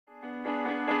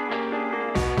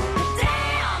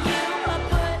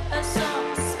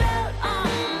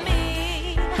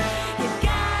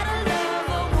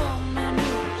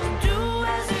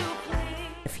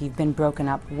if you've been broken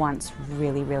up once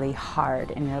really, really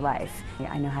hard in your life.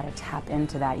 I know how to tap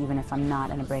into that even if I'm not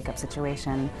in a breakup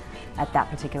situation at that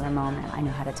particular moment. I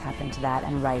know how to tap into that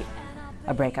and write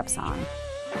a breakup song.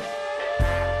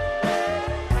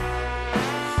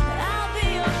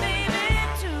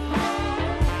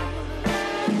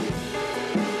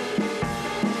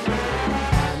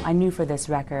 I knew for this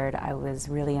record I was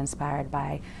really inspired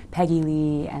by Peggy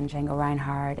Lee and Django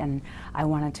Reinhardt, and I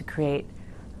wanted to create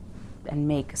and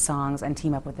make songs and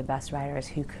team up with the best writers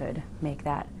who could make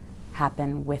that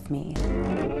happen with me.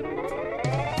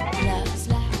 Love's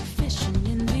like fishing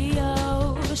in the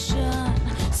ocean,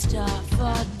 stop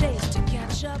for days to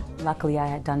catch up. Luckily I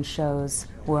had done shows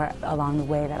where along the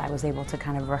way that I was able to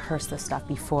kind of rehearse the stuff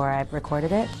before I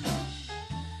recorded it.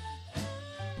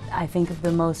 I think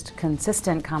the most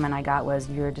consistent comment I got was,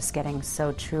 "You're just getting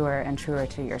so truer and truer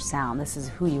to your sound. This is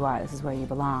who you are, this is where you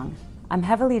belong." I'm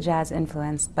heavily jazz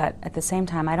influenced, but at the same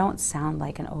time I don't sound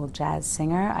like an old jazz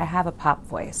singer. I have a pop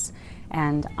voice,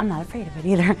 and I'm not afraid of it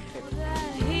either.